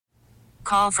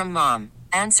call from mom.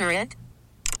 Answer it.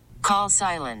 Call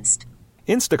silenced.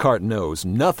 Instacart knows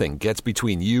nothing gets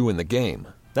between you and the game.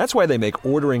 That's why they make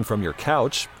ordering from your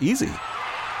couch easy.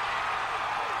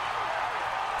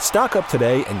 Stock up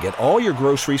today and get all your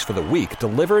groceries for the week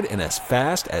delivered in as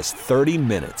fast as 30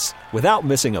 minutes without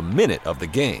missing a minute of the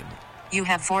game. You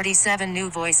have 47 new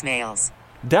voicemails.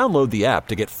 Download the app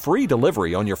to get free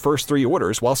delivery on your first 3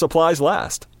 orders while supplies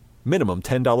last. Minimum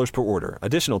 $10 per order.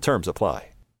 Additional terms apply.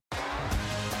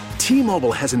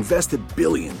 T-Mobile has invested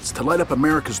billions to light up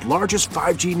America's largest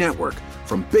 5G network,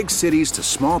 from big cities to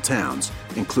small towns,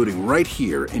 including right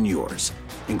here in yours.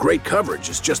 And great coverage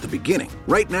is just the beginning.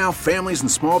 Right now, families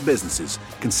and small businesses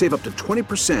can save up to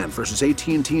 20% versus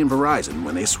AT&T and Verizon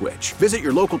when they switch. Visit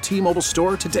your local T-Mobile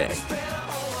store today.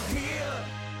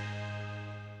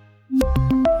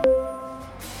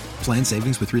 Plan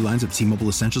savings with 3 lines of T-Mobile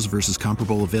Essentials versus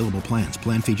comparable available plans.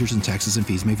 Plan features and taxes and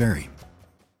fees may vary.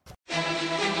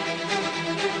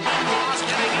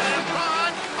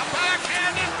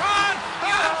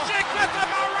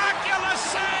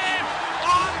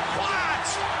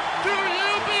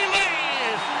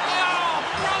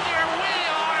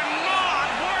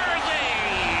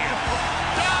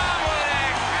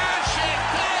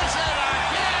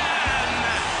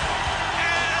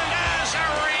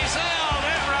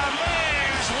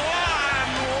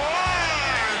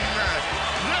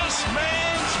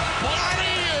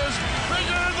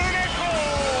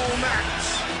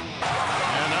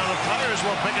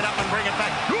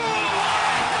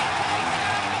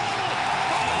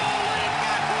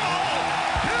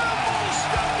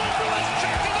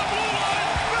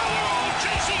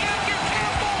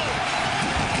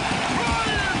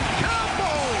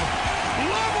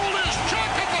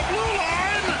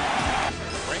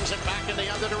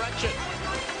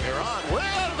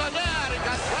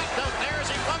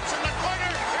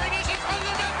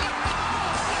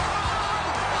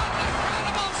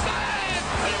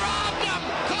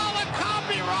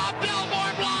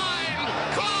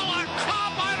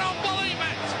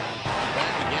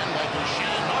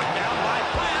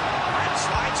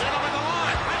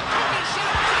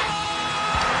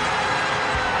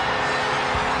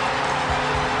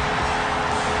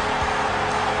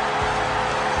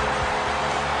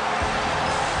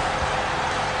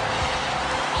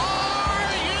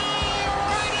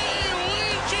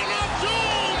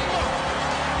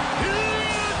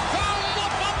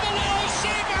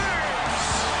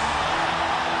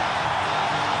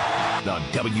 On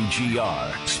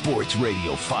WGR Sports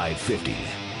Radio 550.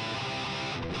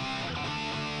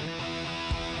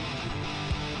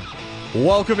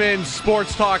 Welcome in,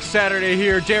 Sports Talk Saturday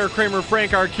here. Derek Kramer,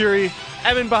 Frank Arcuri,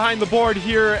 Evan behind the board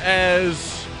here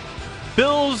as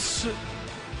Bills,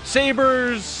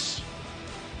 Sabres.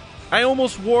 I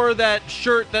almost wore that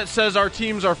shirt that says our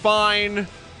teams are fine.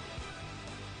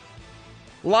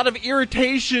 A lot of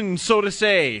irritation, so to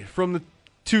say, from the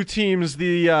two teams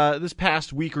this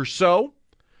past week or so.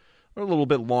 Or a little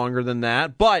bit longer than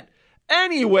that. But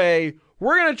anyway,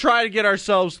 we're going to try to get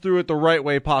ourselves through it the right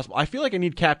way possible. I feel like I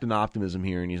need Captain Optimism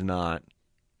here, and he's not.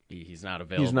 He's not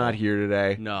available. He's not here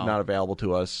today. No. Not available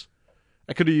to us.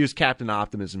 I could have used Captain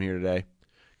Optimism here today.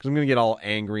 Because I'm going to get all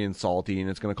angry and salty, and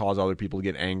it's going to cause other people to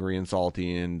get angry and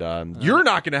salty, and you're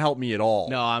not going to help me at all.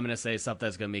 No, I'm going to say something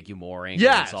that's going to make you more angry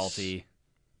and salty.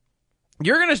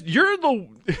 You're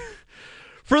the...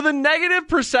 For the negative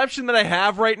perception that I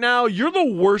have right now, you're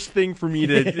the worst thing for me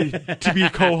to be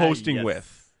co-hosting Yes.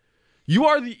 with. You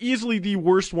are easily the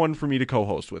worst one for me to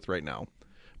co-host with right now.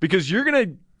 Because you're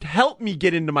going to help me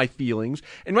get into my feelings.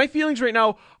 And my feelings right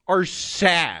now are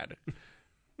sad.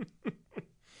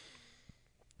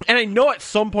 And I know at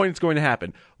some point it's going to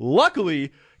happen.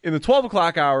 Luckily, in the 12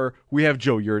 o'clock hour, we have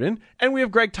Joe Yurden and we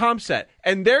have Greg Tomset.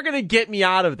 And they're going to get me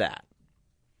out of that.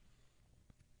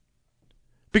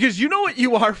 Because you know what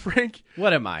you are, Frank?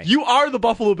 What am I? You are the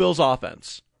Buffalo Bills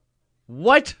offense.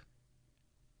 What?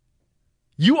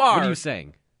 You are. What are you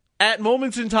saying? At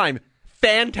moments in time,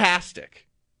 fantastic.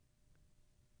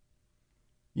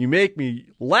 You make me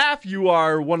laugh. You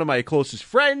are one of my closest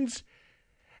friends.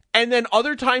 And then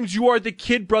other times you are the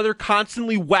kid brother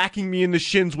constantly whacking me in the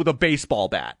shins with a baseball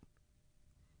bat.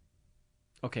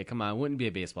 Okay, come on. It wouldn't be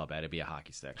a baseball bat. It'd be a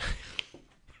hockey stick.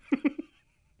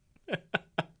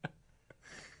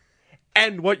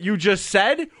 And what you just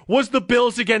said was the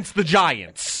Bills against the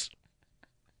Giants.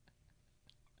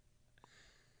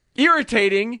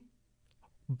 Irritating,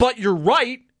 but you're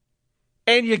right,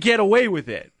 and you get away with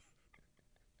it.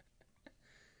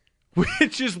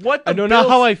 Which is what the I don't Bills... know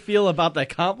how I feel about that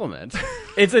compliment.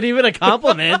 Isn't even a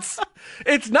compliment.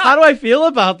 It's not. How do I feel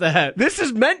about that? This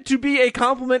is meant to be a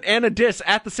compliment and a diss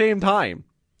at the same time.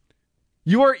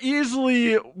 You are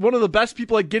easily one of the best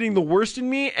people at getting the worst in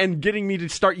me and getting me to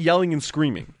start yelling and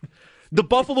screaming. The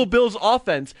Buffalo Bills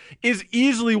offense is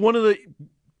easily one of the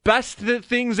best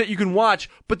things that you can watch,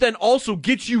 but then also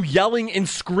gets you yelling and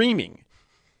screaming.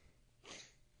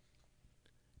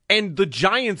 And the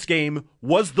Giants game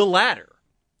was the latter.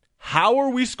 How are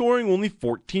we scoring only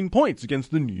 14 points against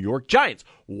the New York Giants?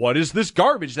 What is this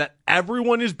garbage that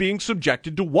everyone is being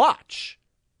subjected to watch?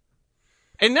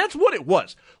 And that's what it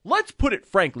was. Let's put it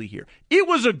frankly here. It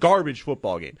was a garbage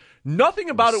football game. Nothing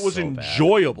about it was so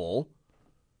enjoyable. Bad.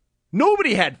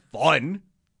 Nobody had fun.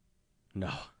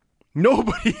 No.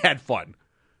 Nobody had fun.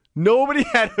 Nobody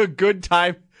had a good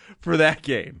time for that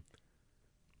game.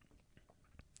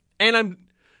 And I'm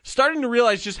starting to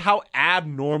realize just how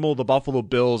abnormal the Buffalo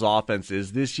Bills offense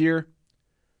is this year.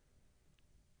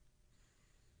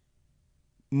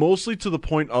 Mostly to the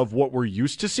point of what we're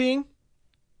used to seeing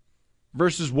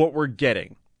versus what we're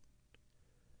getting.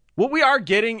 What we are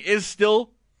getting is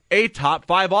still a top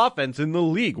 5 offense in the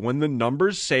league. When the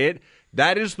numbers say it,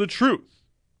 that is the truth.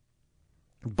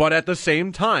 But at the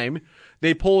same time,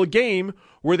 they pull a game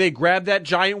where they grab that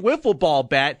giant wiffle ball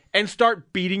bat and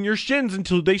start beating your shins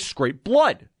until they scrape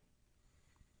blood.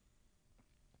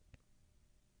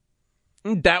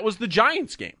 And that was the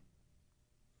Giants game.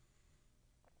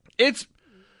 It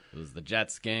was the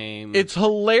Jets game. It's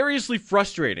hilariously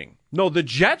frustrating. No, the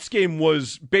Jets game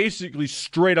was basically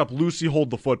straight up Lucy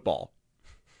hold the football.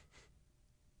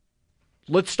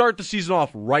 Let's start the season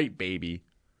off right, baby.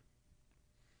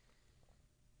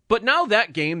 But now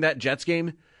that game, that Jets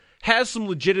game, has some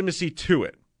legitimacy to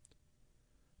it.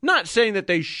 Not saying that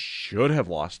they should have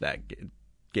lost that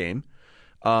game.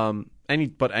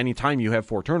 But anytime you have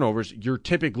 4 turnovers, you're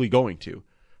typically going to.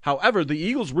 However, the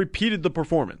Eagles repeated the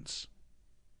performance.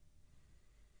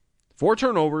 4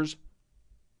 turnovers,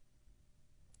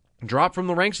 drop from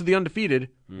the ranks of the undefeated,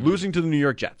 losing to the New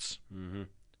York Jets. Mm-hmm.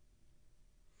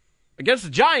 Against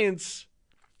the Giants,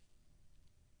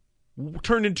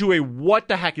 turned into a what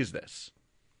the heck is this?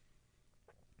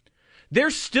 They're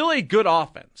still a good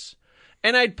offense.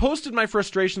 And I'd posted my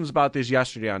frustrations about this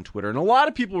yesterday on Twitter, and a lot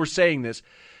of people were saying this.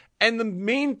 And the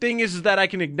main thing is that I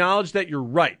can acknowledge that you're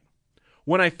right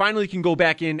when I finally can go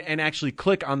back in and actually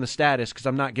click on the status because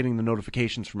I'm not getting the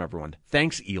notifications from everyone.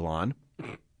 Thanks, Elon.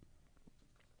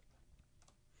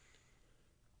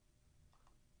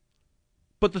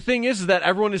 But the thing is that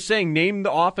everyone is saying name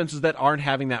the offenses that aren't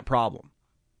having that problem.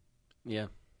 Yeah.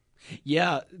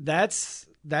 Yeah, that's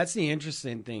the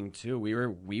interesting thing too.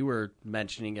 We were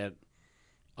mentioning it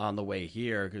on the way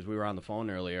here because we were on the phone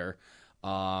earlier.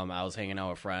 I was hanging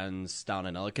out with friends down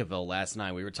in Ellicottville last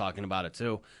night. We were talking about it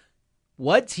too.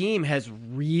 What team has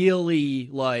really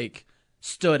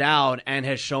stood out and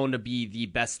has shown to be the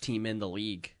best team in the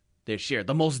league this year?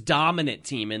 The most dominant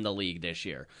team in the league this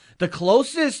year. The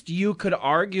closest you could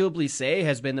arguably say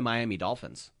has been the Miami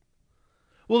Dolphins.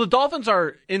 Well, the Dolphins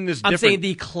are in this different... I'm saying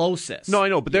the closest. No, I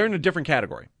know, but they're in a different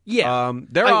category. Yeah.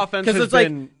 Their offense has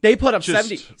been... They put up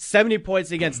 70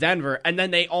 points against Denver, and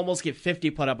then they almost get 50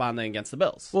 put up on them against the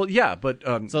Bills. Well, yeah, but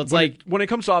so it's when it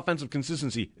comes to offensive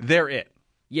consistency, they're it.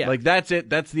 Yeah. That's it.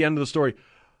 That's the end of the story.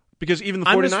 Because even the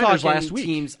 49ers last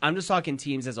week... I'm just talking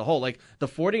teams as a whole. The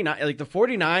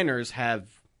 49ers have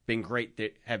been great.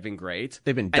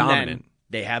 They've been dominant.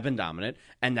 They have been dominant,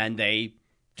 and then they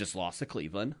just lost to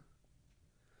Cleveland.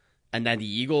 And then the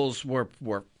Eagles were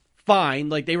fine,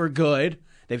 they were good.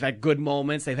 They've had good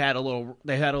moments. They've had a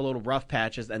little rough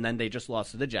patches, and then they just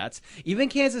lost to the Jets. Even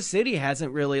Kansas City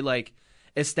hasn't really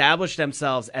established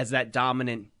themselves as that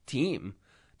dominant team.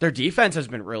 Their defense has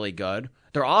been really good.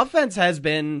 Their offense has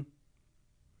been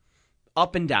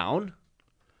up and down.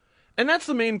 And that's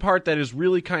the main part that is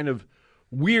really kind of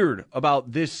weird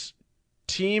about this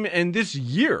team and this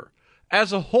year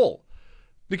as a whole.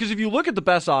 Because if you look at the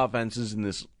best offenses in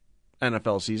this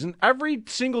NFL season, every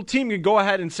single team can go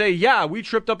ahead and say, yeah, we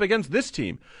tripped up against this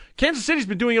team. Kansas City's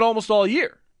been doing it almost all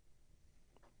year.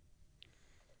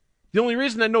 The only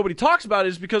reason that nobody talks about it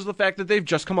is because of the fact that they've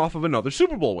just come off of another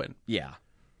Super Bowl win. Yeah.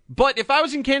 But if I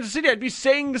was in Kansas City, I'd be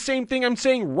saying the same thing I'm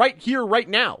saying right here, right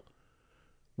now.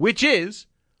 Which is,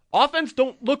 offense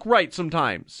don't look right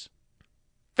sometimes.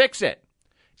 Fix it.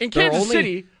 In Kansas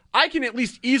City, I can at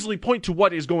least easily point to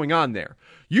what is going on there.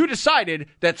 You decided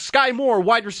that Sky Moore,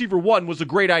 wide receiver 1, was a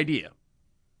great idea.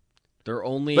 They're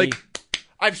only...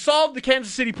 I've solved the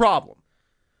Kansas City problem.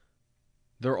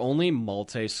 Their only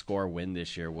multi-score win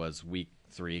this year was week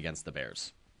 3 against the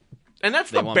Bears. And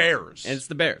that's the Bears. And it's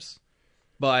the Bears.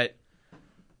 But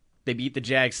they beat the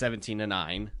Jags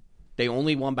 17-9. They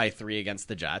only won by 3 against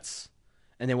the Jets.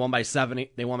 And they won by 7.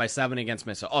 They won by 7 against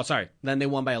Minnesota. Oh, sorry. Then they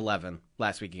won by 11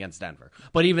 last week against Denver.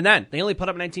 But even then, they only put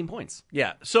up 19 points.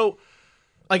 Yeah. So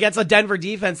against a Denver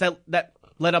defense that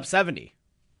let up 70.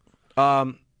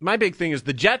 My big thing is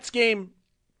the Jets game.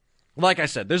 Like I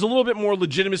said, there's a little bit more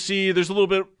legitimacy. There's a little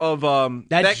bit of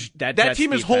that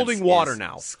team is holding water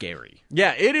now. Scary.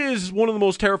 Yeah, it is one of the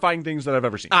most terrifying things that I've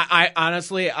ever seen. I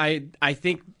honestly, I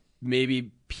think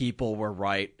maybe people were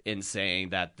right in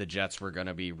saying that the Jets were going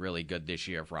to be really good this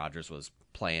year if Rodgers was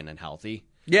playing and healthy.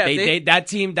 Yeah, that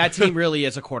team really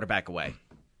is a quarterback away.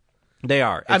 They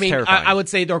are. It's I mean, terrifying. I would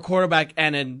say they're quarterback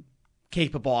and a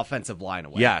capable offensive line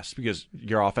away. Yes, because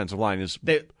your offensive line is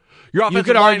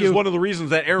one of the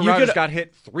reasons that Aaron Rodgers got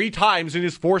hit 3 times in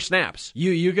his 4 snaps.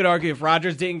 You could argue if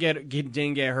Rodgers didn't get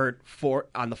hurt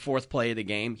on the 4th play of the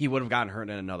game, he would have gotten hurt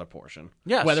in another portion.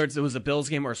 Yes. Whether it was a Bills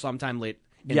game or sometime late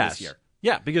in this year.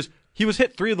 Yeah, because he was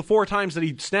hit 3 of the 4 times that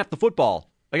he snapped the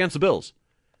football against the Bills.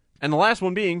 And the last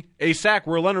one being a sack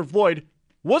where Leonard Floyd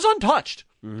was untouched.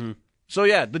 Mm-hmm. So,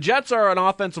 yeah, the Jets are an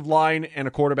offensive line and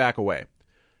a quarterback away.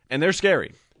 And they're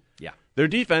scary. Yeah. Their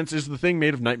defense is the thing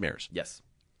made of nightmares. Yes.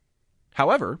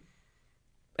 However.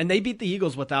 And they beat the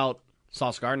Eagles without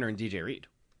Sauce Gardner and DJ Reed.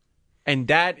 And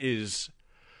that is.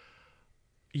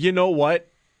 You know what?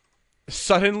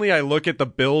 Suddenly I look at the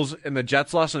Bills and the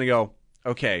Jets loss and I go,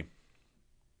 okay,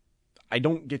 I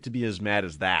don't get to be as mad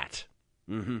as that.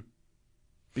 Mm-hmm.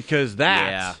 Because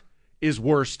that is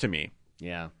worse to me.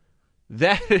 Yeah.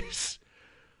 That is.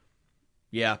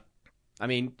 Yeah. I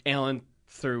mean, Allen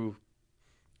threw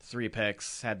 3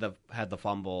 picks, had the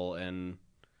fumble, and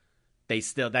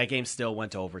that game still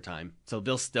went to overtime. So the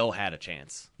Bills still had a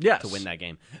chance to win that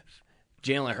game.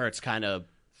 Jalen Hurts kind of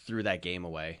threw that game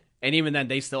away. And even then,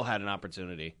 they still had an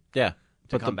opportunity. Yeah.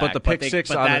 But the pick six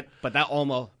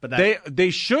they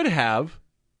should have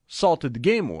salted the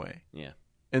game away. Yeah.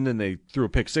 And then they threw a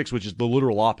pick 6, which is the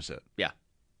literal opposite. Yeah.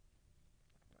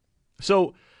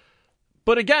 So,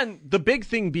 but again, the big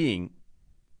thing being,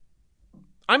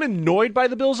 I'm annoyed by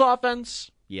the Bills'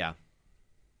 offense. Yeah.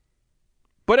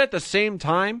 But at the same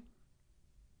time,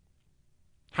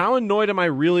 how annoyed am I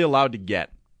really allowed to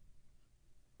get?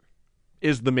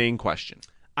 Is the main question.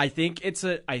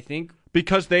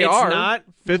 Because they are not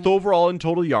 5th overall in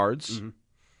total yards. Mm-hmm.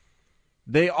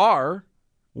 They are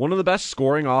one of the best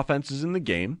scoring offenses in the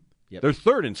game. Yep. They're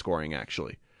 3rd in scoring,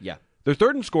 actually. Yeah. They're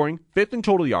 3rd in scoring, 5th in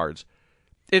total yards.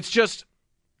 It's just,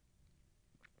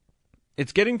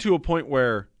 it's getting to a point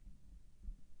where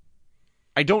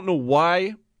I don't know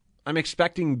why I'm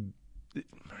expecting.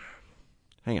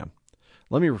 Hang on.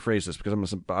 Let me rephrase this because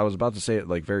I was about to say it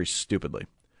like very stupidly.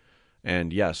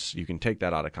 And yes, you can take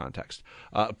that out of context.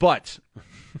 But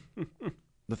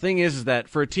the thing is that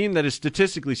for a team that is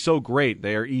statistically so great,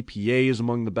 their EPA is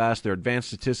among the best. Their advanced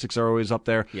statistics are always up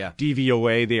there. Yeah.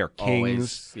 DVOA, they are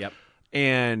kings. Always. Yep.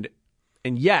 And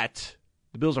yet,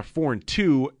 the Bills are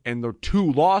 4-2, and their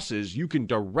 2 losses you can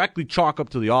directly chalk up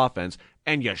to the offense,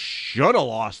 and you should have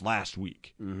lost last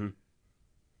week. Mm-hmm.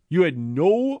 You had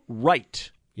no right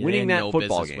winning that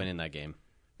football game. Winning that game.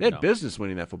 They had business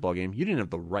winning that football game. You didn't have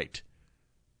the right.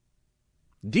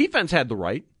 Defense had the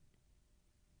right.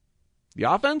 The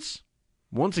offense,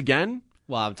 once again.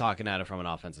 Well, I'm talking at it from an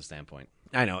offensive standpoint.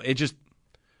 I know. It just,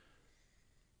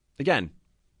 again,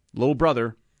 little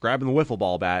brother grabbing the wiffle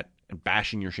ball bat and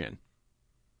bashing your shin.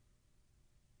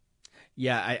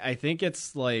 Yeah, I think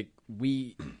it's like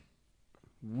we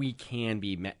can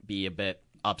be a bit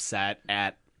upset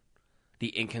at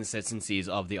the inconsistencies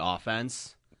of the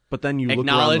offense. But then you look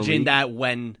acknowledging that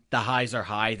when the highs are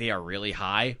high, they are really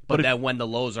high, but then when the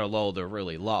lows are low, they're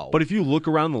really low. But if you look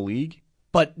around the league,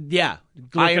 yeah,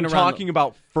 I am talking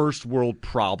about first world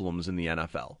problems in the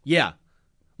NFL. Yeah,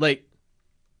 like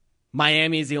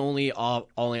Miami is the only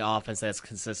offense that's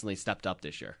consistently stepped up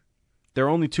this year. There are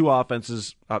only 2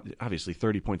 offenses. Obviously,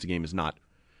 30 points a game is not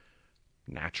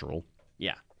natural.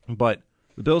 Yeah, but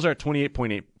the Bills are at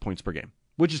 28.8 points per game,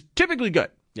 which is typically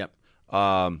good. Yep.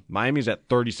 Miami's at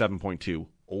 37.2.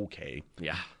 Okay.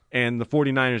 Yeah. And the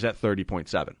 49ers at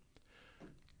 30.7.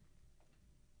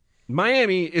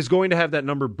 Miami is going to have that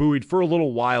number buoyed for a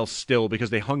little while still because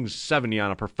they hung 70 on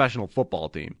a professional football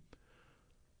team.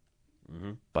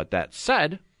 Mm-hmm. But that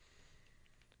said,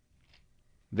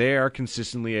 they are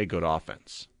consistently a good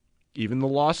offense. Even the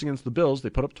loss against the Bills, they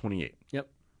put up 28. Yep.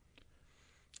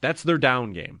 That's their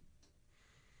down game.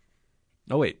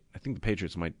 Oh, wait. I think the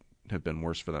Patriots might have been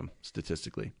worse for them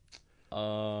statistically.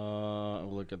 I'll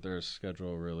look at their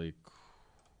schedule really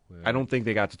quick. I don't think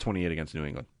they got to 28 against New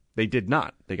England. They did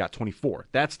not. They got 24.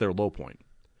 That's their low point.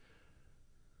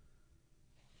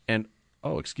 And,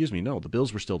 oh, excuse me, no, the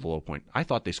Bills were still the low point. I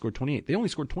thought they scored 28. They only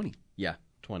scored 20. Yeah.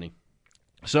 20.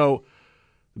 So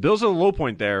the Bills are the low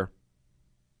point there.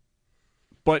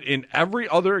 But in every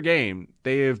other game,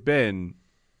 they have been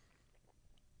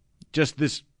just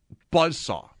this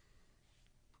buzzsaw.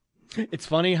 It's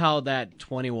funny how that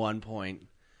 21-point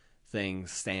thing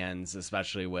stands,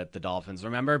 especially with the Dolphins.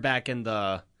 Remember back in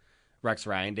the Rex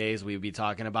Ryan days, we'd be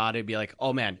talking about it, be like,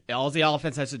 oh man, all the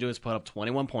offense has to do is put up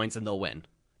 21 points and they'll win.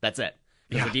 That's it.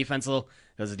 Because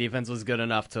the defense was good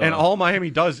enough to... And all Miami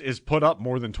does is put up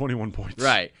more than 21 points.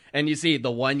 Right. And you see,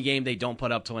 the one game they don't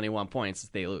put up 21 points,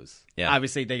 they lose. Yeah.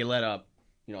 Obviously, they let up,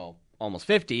 almost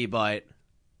 50, but...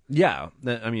 Yeah.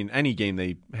 I mean, any game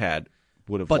they had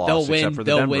would have but lost except for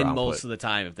the Denver win output. most of the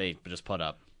time if they just put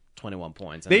up 21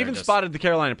 points. They even spotted the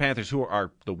Carolina Panthers, who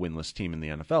are the winless team in the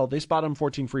NFL. They spotted them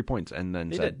 14 free points and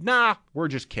then said, nah, we're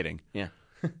just kidding. Yeah.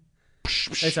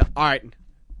 They said, all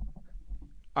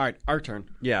right, our turn.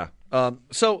 Yeah.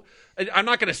 So I'm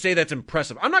not going to say that's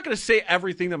impressive. I'm not going to say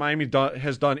everything that Miami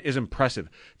has done is impressive.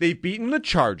 They've beaten the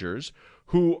Chargers,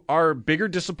 who are bigger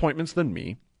disappointments than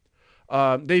me.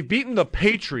 They've beaten the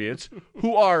Patriots,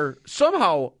 who are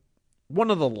somehow one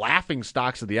of the laughing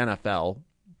stocks of the NFL.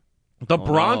 The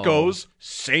Broncos,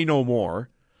 say no more.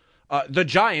 The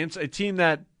Giants, a team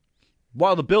that,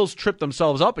 while the Bills tripped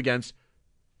themselves up against,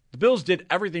 the Bills did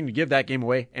everything to give that game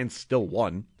away and still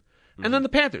won. And then the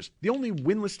Panthers, the only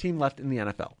winless team left in the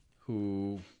NFL.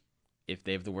 Who, if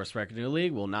they have the worst record in the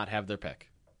league, will not have their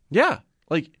pick. Yeah.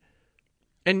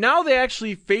 And now they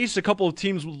actually face a couple of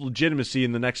teams with legitimacy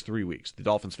in the next 3 weeks. The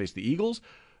Dolphins face the Eagles,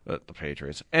 the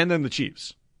Patriots, and then the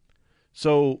Chiefs.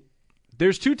 So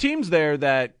there's two teams there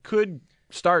that could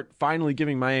start finally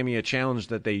giving Miami a challenge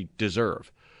that they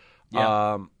deserve.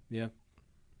 Yeah.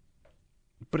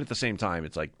 But at the same time,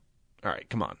 it's like, all right,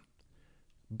 come on.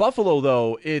 Buffalo,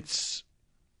 though, it's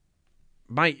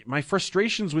my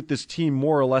frustrations with this team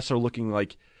more or less are looking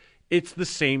like it's the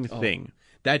same thing.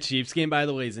 That Chiefs game, by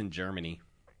the way, is in Germany.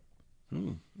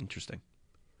 Interesting.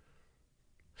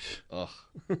 Ugh.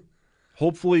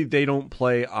 Hopefully they don't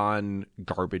play on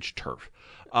garbage turf.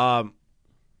 So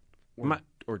my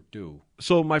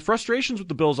frustrations with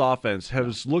the Bills' offense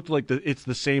has looked like it's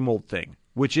the same old thing,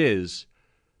 which is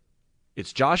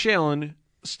it's Josh Allen,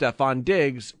 Stefon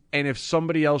Diggs, and if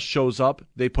somebody else shows up,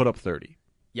 they put up 30.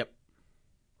 Yep.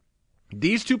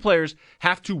 These two players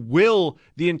have to will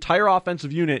the entire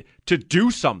offensive unit to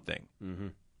do something. Mm-hmm.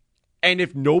 And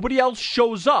if nobody else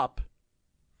shows up,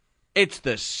 it's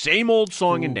the same old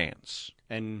song and dance.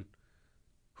 And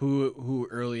who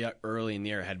early in the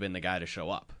year had been the guy to show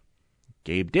up?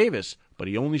 Gabe Davis, but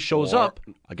he only shows up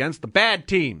against the bad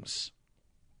teams.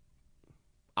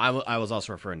 I was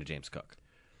also referring to James Cook.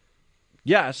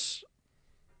 Yes,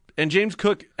 and James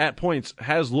Cook at points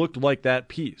has looked like that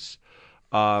piece.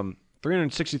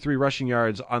 363 rushing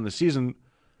yards on the season.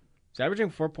 He's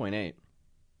averaging 4.8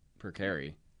 per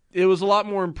carry. It was a lot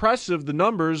more impressive, the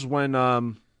numbers, when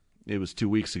it was 2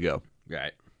 weeks ago.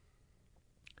 Right.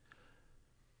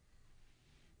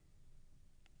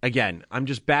 Again, I'm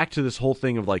just back to this whole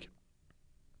thing of I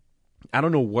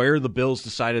don't know where the Bills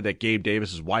decided that Gabe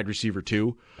Davis is wide receiver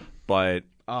 2, but...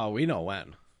 Oh, we know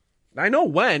when. I know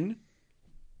when.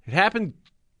 It happened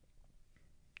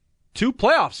 2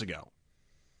 playoffs ago.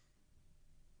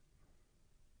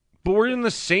 But we're in the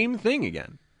same thing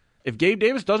again. If Gabe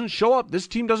Davis doesn't show up, this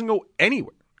team doesn't go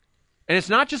anywhere. And it's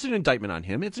not just an indictment on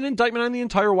him, it's an indictment on the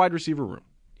entire wide receiver room.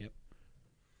 Yep.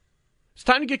 It's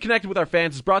time to get connected with our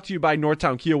fans. It's brought to you by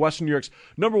Northtown Kia, Western New York's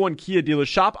 #1 Kia dealer.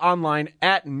 Shop online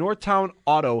at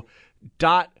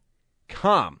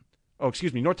northtownauto.com. Oh,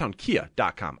 excuse me,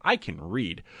 northtownkia.com. I can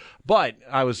read. But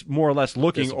I was more or less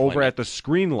looking over at the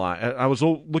screen line. I was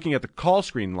looking at the call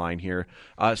screen line here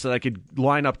so that I could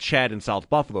line up Chad in South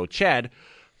Buffalo. Chad,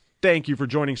 thank you for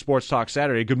joining Sports Talk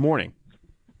Saturday. Good morning.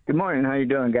 Good morning. How you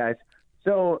doing, guys?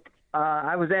 So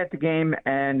I was at the game,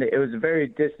 and it was a very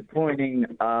disappointing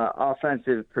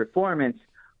offensive performance.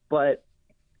 But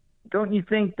don't you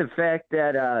think the fact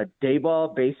that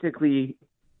Dayball basically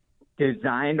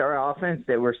designed our offense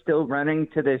that we're still running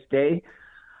to this day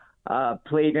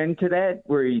played into that,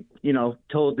 where he,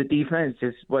 told the defense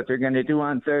this is what they're going to do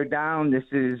on third down. This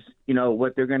is,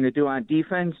 what they're going to do on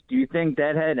defense. Do you think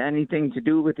that had anything to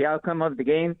do with the outcome of the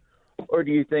game? Or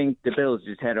do you think the Bills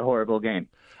just had a horrible game?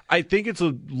 I think it's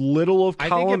a little of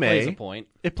column A. I think it plays a point.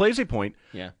 It plays a point.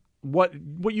 Yeah. What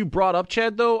you brought up,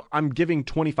 Chad, though, I'm giving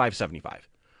 25-75.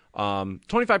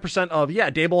 25% of,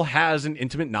 Dable has an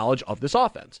intimate knowledge of this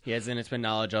offense. He has an intimate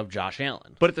knowledge of Josh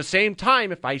Allen. But at the same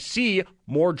time, if I see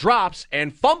more drops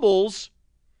and fumbles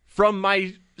from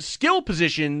my skill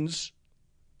positions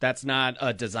That's not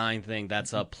a design thing.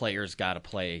 That's a players got to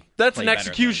play. That's play an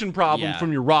execution problem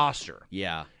from your roster.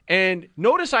 Yeah. And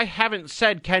notice I haven't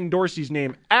said Ken Dorsey's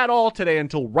name at all today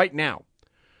until right now.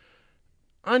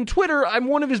 On Twitter, I'm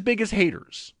one of his biggest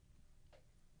haters.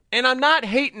 And I'm not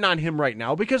hating on him right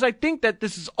now because I think that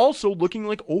this is also looking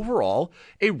like overall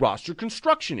a roster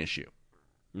construction issue.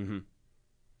 Mm-hmm.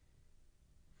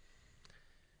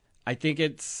 I think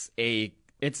it's a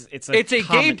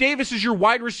Gabe Davis is your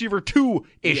wide receiver 2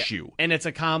 issue. Yeah, and it's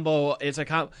a combo.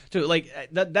 Too, like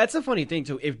that's a funny thing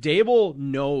too. If Dable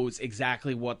knows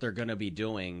exactly what they're going to be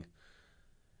doing,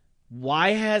 why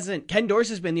hasn't Ken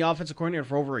Dorsey's been the offensive coordinator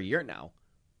for over a year now?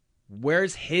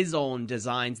 Where's his own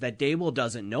designs that Dable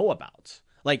doesn't know about?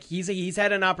 Like he's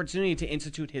had an opportunity to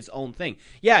institute his own thing.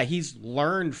 Yeah, he's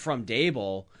learned from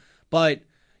Dable, but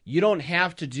you don't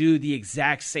have to do the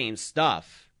exact same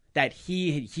stuff that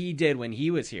he did when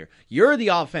he was here. You're the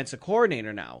offensive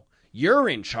coordinator now. You're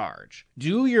in charge.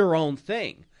 Do your own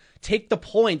thing. Take the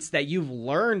points that you've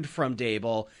learned from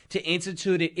Dable to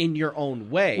institute it in your own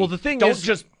way. Well, the thing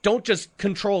don't just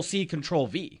Control C, Control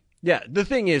V. Yeah, the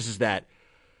thing is that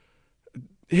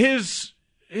his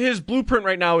blueprint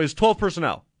right now is 12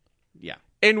 personnel. Yeah.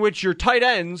 In which your tight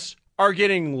ends are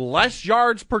getting less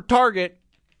yards per target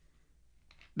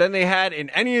than they had in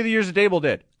any of the years that Dable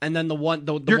did. And then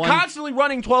you're constantly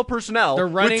running 12 personnel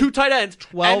with 2 tight ends,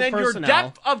 12 and then personnel. Your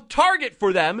depth of target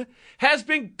for them has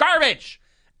been garbage.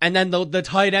 And then the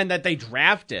tight end that they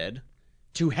drafted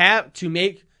to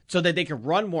make so that they could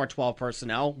run more 12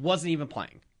 personnel wasn't even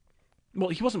playing. Well,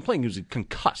 he wasn't playing; he was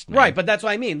concussed. Man. Right, but that's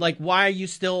what I mean. Like, why are you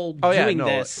still doing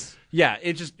this? Yeah,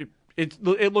 it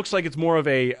looks like it's more of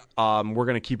a we're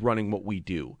going to keep running what we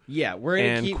do. Yeah, we're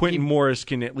going to keep. And Quentin Morris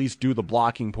can at least do the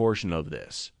blocking portion of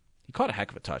this. He caught a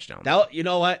heck of a touchdown. You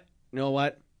know what?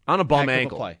 On a bum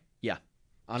ankle. Play. Yeah,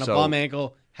 on a bum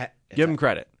ankle. Give him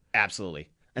credit. Absolutely,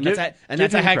 that's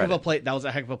a heck of a play. That was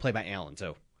a heck of a play by Allen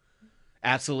too.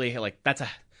 Absolutely, like that's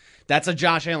a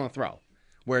Josh Allen throw.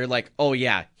 Where like, oh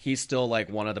yeah, he's still like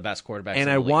one of the best quarterbacks. And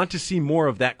I want to see more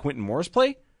of that Quentin Morris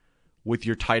play with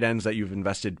your tight ends that you've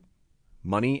invested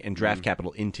money and draft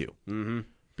capital into. Mm-hmm.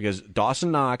 Because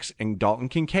Dawson Knox and Dalton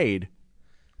Kincaid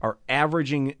are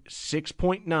averaging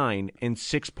 6.9 and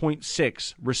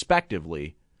 6.6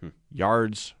 respectively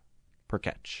yards per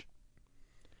catch.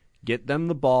 Get them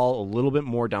the ball a little bit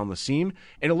more down the seam.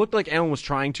 And it looked like Allen was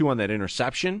trying to on that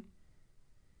interception.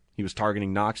 He was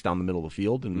targeting Knox down the middle of the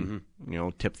field and,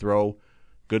 tip throw,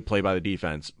 good play by the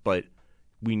defense. But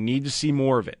we need to see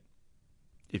more of it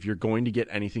if you're going to get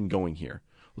anything going here.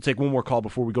 We'll take one more call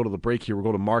before we go to the break here. We'll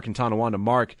go to Mark in Tonawanda.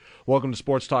 Mark, welcome to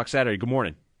Sports Talk Saturday. Good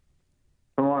morning.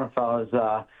 Good morning, fellas.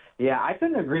 I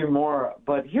couldn't agree more.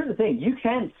 But here's the thing. You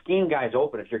can scheme guys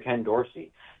open if you're Ken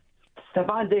Dorsey.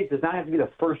 Stefon Diggs does not have to be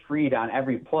the first read on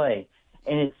every play.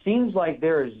 And it seems like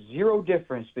there is zero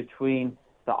difference between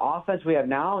the offense we have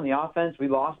now and the offense we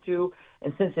lost to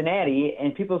in Cincinnati.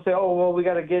 And people say, oh, well, we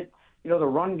got to get, the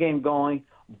run game going.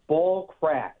 Bull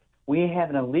crap. We have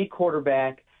an elite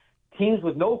quarterback. Teams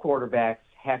with no quarterbacks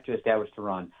have to establish the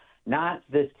run. Not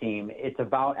this team. It's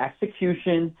about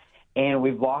execution, and we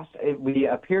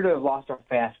appear to have lost our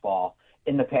fastball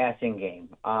in the passing game.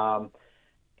 I'm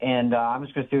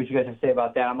just going to see what you guys have to say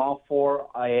about that. I'm all for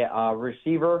a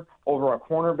receiver over a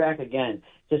cornerback. Again,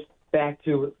 just back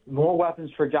to more weapons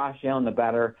for Josh Allen, the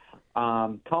better.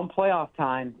 Come playoff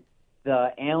time,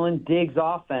 the Allen-Diggs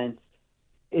offense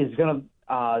is going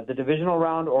to the divisional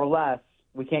round or less,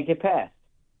 we can't get past.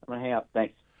 I'm going to hang up.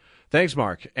 Thanks. Thanks,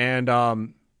 Mark. And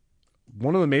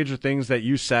one of the major things that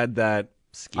you said that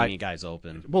scheming guys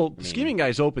open. Well, scheming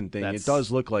guys open thing, it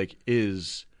does look like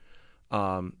is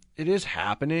it is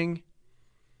happening.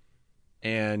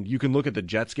 And you can look at the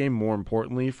Jets game, more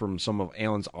importantly, from some of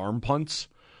Allen's arm punts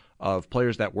of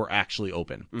players that were actually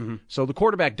open. Mm-hmm. So the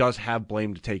quarterback does have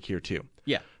blame to take here, too.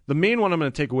 Yeah. The main one I'm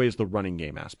going to take away is the running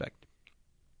game aspect.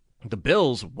 The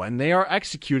Bills, when they are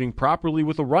executing properly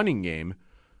with a running game,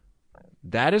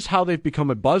 that is how they've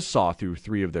become a buzzsaw through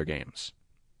 3 of their games.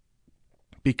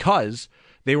 Because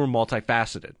they were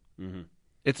multifaceted. Mm-hmm.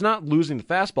 It's not losing the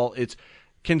fastball. It's,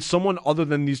 can someone other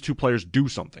than these 2 players do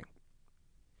something?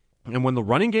 And when the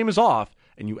running game is off,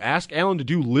 and you ask Allen to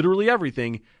do literally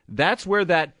everything, that's where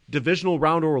that divisional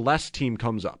round or less team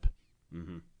comes up.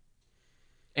 Mm-hmm.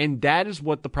 And that is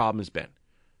what the problem has been.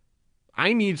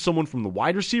 I need someone from the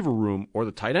wide receiver room, or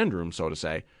the tight end room, so to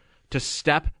say, to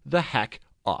step the heck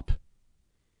up.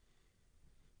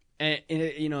 And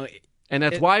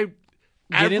that's why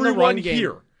everyone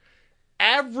here,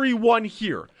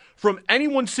 from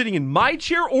anyone sitting in my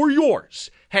chair or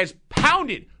yours, has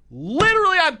pounded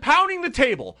Literally, I'm pounding the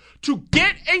table to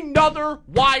get another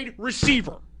wide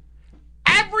receiver.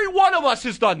 Every one of us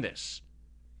has done this.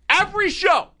 Every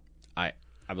show.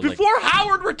 Before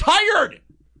Howard retired,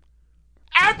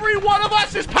 every one of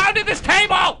us has pounded this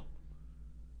table.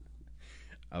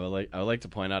 I would like to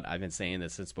point out I've been saying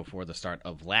this since before the start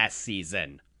of last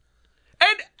season.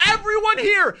 And everyone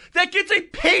here that gets a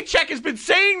paycheck has been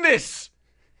saying this.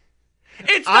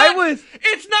 It's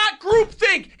not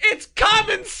groupthink. It's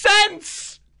common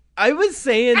sense. I was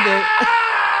saying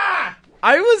that.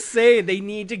 I was saying they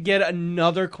need to get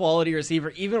another quality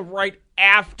receiver, even right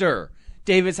after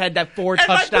Davis had that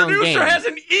 4-touchdown game. And my producer has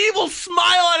an evil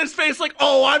smile on his face, like,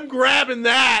 "Oh, I'm grabbing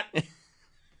that."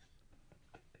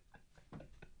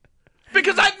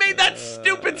 Because I've made that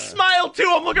stupid smile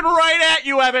too. I'm looking right at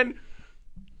you, Evan.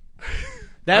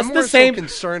 That's I'm the same. So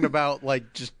concerned about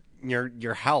just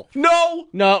your health. No.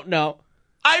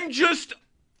 I'm just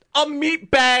a meat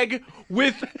bag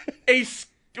with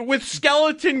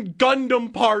skeleton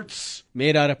Gundam parts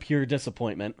made out of pure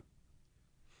disappointment.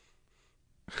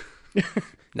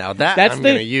 Now that's I'm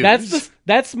going to use.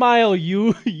 That smile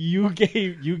you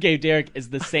gave Derek is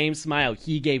the same smile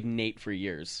he gave Nate for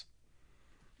years.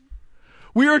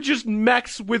 We are just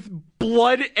mechs with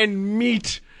blood and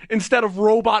meat instead of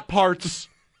robot parts.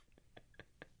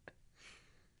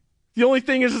 The only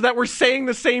thing is that we're saying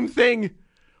the same thing.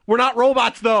 We're not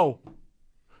robots, though.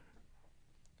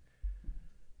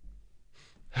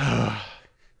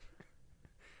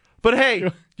 But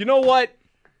hey, you know what?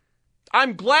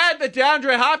 I'm glad that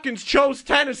DeAndre Hopkins chose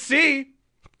Tennessee.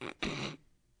 He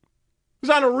was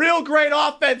on a real great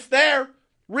offense there,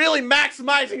 really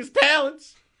maximizing his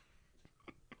talents.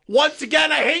 Once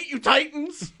again, I hate you,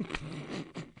 Titans.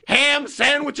 Ham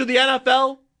sandwich of the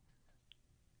NFL.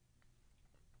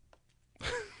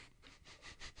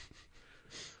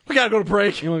 We gotta go to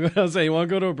break. You want to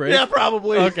go to a break? Yeah,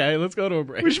 probably. Okay, let's go to a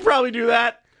break. We should probably do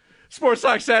that. Sports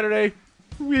Talk Saturday.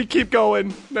 We keep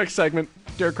going. Next segment.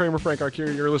 Derek Kramer, Frank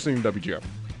Arcuri. You're listening to WGR.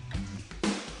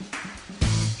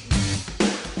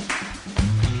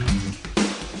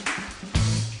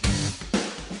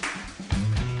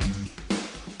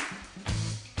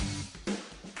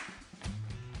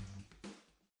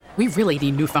 We really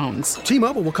need new phones.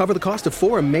 T-Mobile will cover the cost of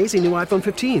 4 amazing new iPhone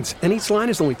 15s, and each line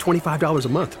is only $25 a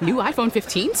month. New iPhone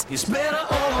 15s? It's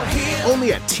better over here.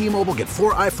 Only at T-Mobile, get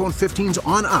 4 iPhone 15s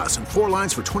on us and 4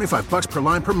 lines for $25 per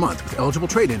line per month with eligible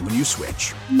trade-in when you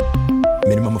switch.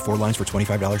 Minimum of 4 lines for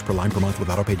 $25 per line per month with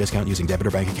autopay discount using debit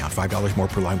or bank account. $5 more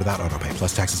per line without autopay,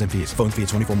 plus taxes and fees. Phone fee at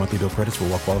 24 monthly bill credits for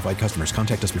well-qualified customers.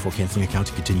 Contact us before canceling account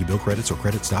to continue bill credits or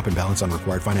credit stop and balance on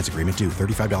required finance agreement due.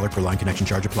 $35 per line connection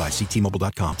charge applies. See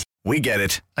T-Mobile.com. We get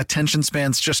it. Attention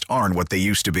spans just aren't what they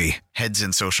used to be. Heads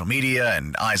in social media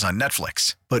and eyes on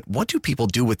Netflix. But what do people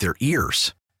do with their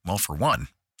ears? Well, for one,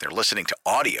 they're listening to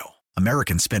audio.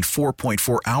 Americans spend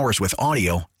 4.4 hours with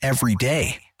audio every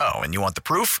day. Oh, and you want the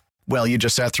proof? Well, you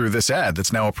just sat through this ad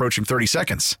that's now approaching 30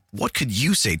 seconds. What could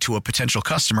you say to a potential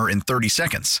customer in 30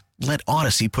 seconds? Let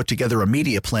Odyssey put together a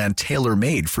media plan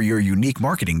tailor-made for your unique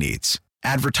marketing needs.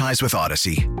 Advertise with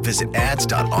Odyssey. Visit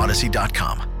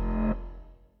ads.odyssey.com.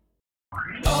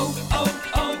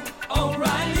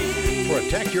 O'Reilly.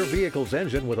 Protect your vehicle's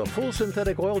engine with a full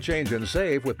synthetic oil change and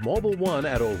save with Mobile One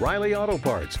at O'Reilly Auto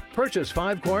Parts. Purchase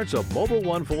 5 quarts of Mobile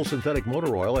One full synthetic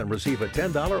motor oil and receive a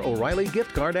 $10 O'Reilly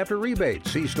gift card after rebate.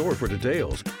 See store for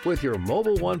details. With your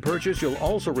Mobile One purchase, you'll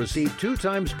also receive 2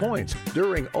 times points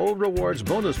during O Rewards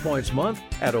Bonus Points Month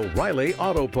at O'Reilly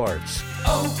Auto Parts.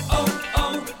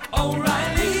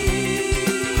 O'Reilly